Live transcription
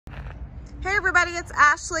Hey everybody, it's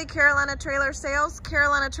Ashley, Carolina Trailer Sales,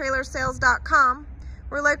 carolinatrailersales.com.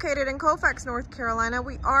 We're located in Colfax, North Carolina.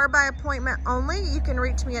 We are by appointment only. You can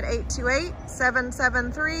reach me at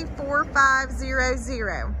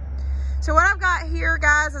 828-773-4500. So what I've got here,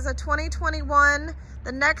 guys, is a 2021.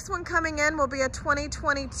 The next one coming in will be a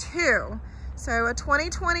 2022. So a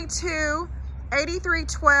 2022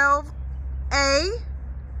 8312A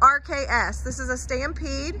RKS. This is a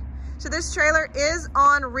Stampede. So this trailer is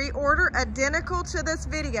on reorder, identical to this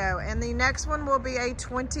video, and the next one will be a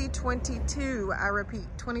 2022, I repeat,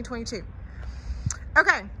 2022.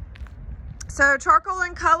 Okay, so charcoal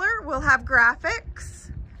in color, we'll have graphics,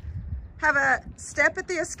 have a step at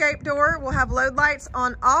the escape door, we'll have load lights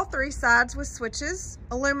on all three sides with switches,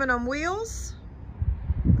 aluminum wheels.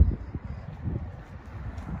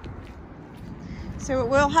 So it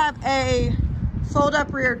will have a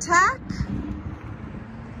fold-up rear tack,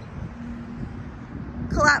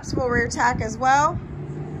 collapsible rear tack as well.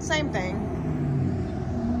 Same thing.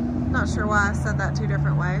 Not sure why I said that two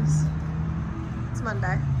different ways. It's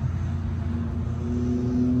Monday.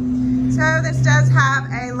 So this does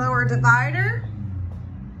have a lower divider.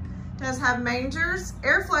 Does have Mangers,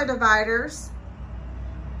 airflow dividers,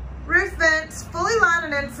 roof vents, fully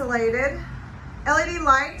lined and insulated, LED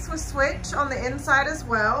lights with switch on the inside as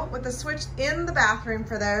well, with a switch in the bathroom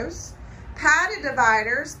for those. Padded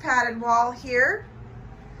dividers, padded wall here.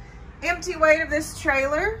 Empty weight of this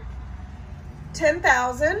trailer,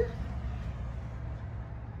 10,000.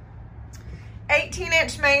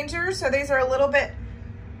 18-inch Mangers, so these are a little bit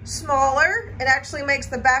smaller. It actually makes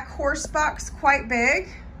the back horse box quite big.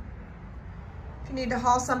 If you need to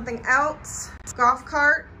haul something else, golf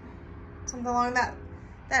cart, something along that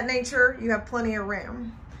nature, you have plenty of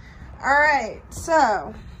room. All right,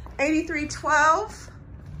 so 8312A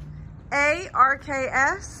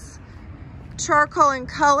RKS. Charcoal in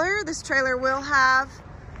color. This trailer will have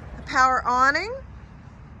a power awning.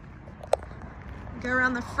 Go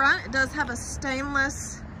around the front. It does have a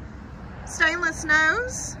stainless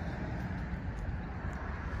nose.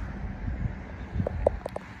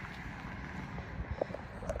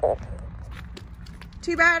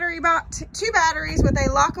 Two batteries with a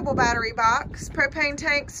lockable battery box. Propane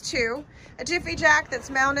tanks too. A Jiffy jack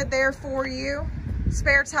that's mounted there for you.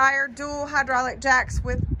 Spare tire, dual hydraulic jacks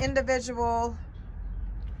with individual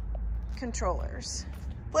controllers.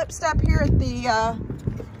 Flip step here at the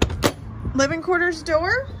living quarters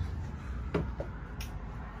door.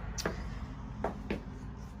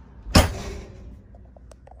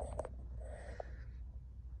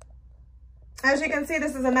 As you can see,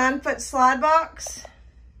 this is a 9-foot slide box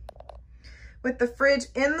with the fridge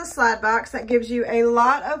in the slide box. That gives you a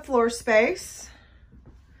lot of floor space.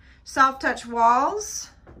 Soft touch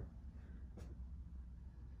walls.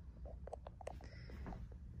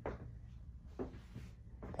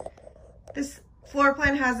 This floor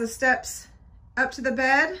plan has the steps up to the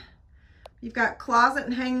bed. You've got closet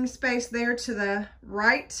and hanging space there to the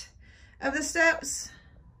right of the steps.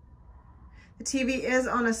 The TV is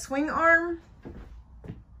on a swing arm.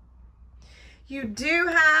 You do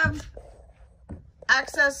have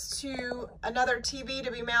access to another TV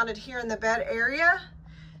to be mounted here in the bed area.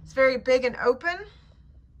 It's very big and open.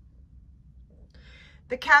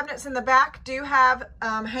 The cabinets in the back do have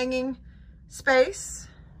hanging space.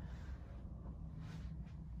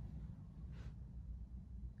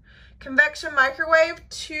 Convection microwave,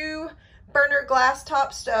 2-burner glass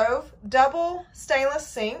top stove, double stainless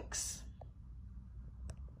sinks.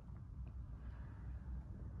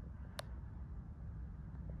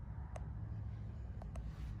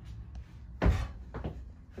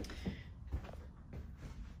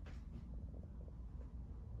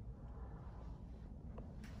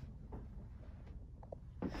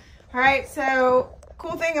 All right, so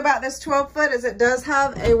cool thing about this 12-foot is it does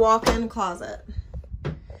have a walk-in closet.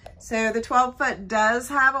 So the 12-foot does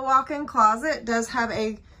have a walk-in closet, does have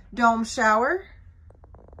a dome shower.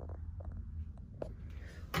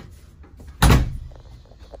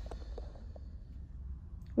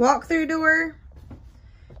 Walk-through door,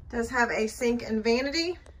 does have a sink and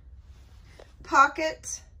vanity.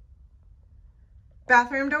 Pocket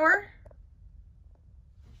bathroom door.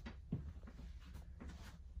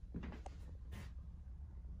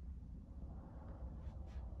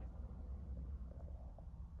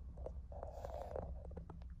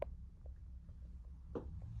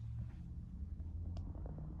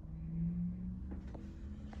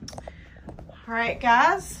 All right,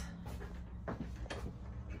 guys.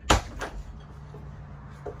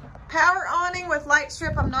 Power awning with light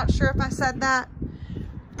strip. I'm not sure if I said that.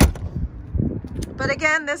 But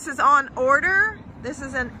again, this is on order. This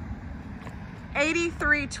is an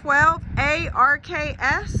 8312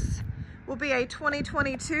 ARKS will be a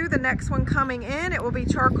 2022. The next one coming in, it will be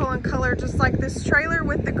charcoal in color just like this trailer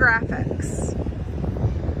with the graphics.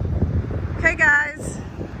 Okay guys,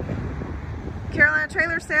 Carolina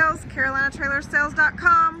Trailer Sales,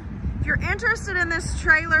 carolinatrailersales.com. If you're interested in this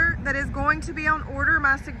trailer that is going to be on order,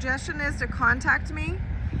 my suggestion is to contact me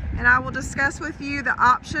and I will discuss with you the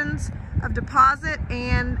options of deposit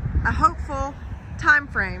and a hopeful time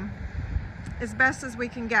frame as best as we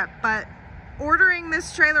can get. But ordering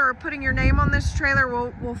this trailer or putting your name on this trailer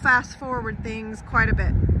will fast forward things quite a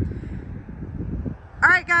bit. All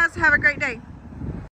right guys, have a great day.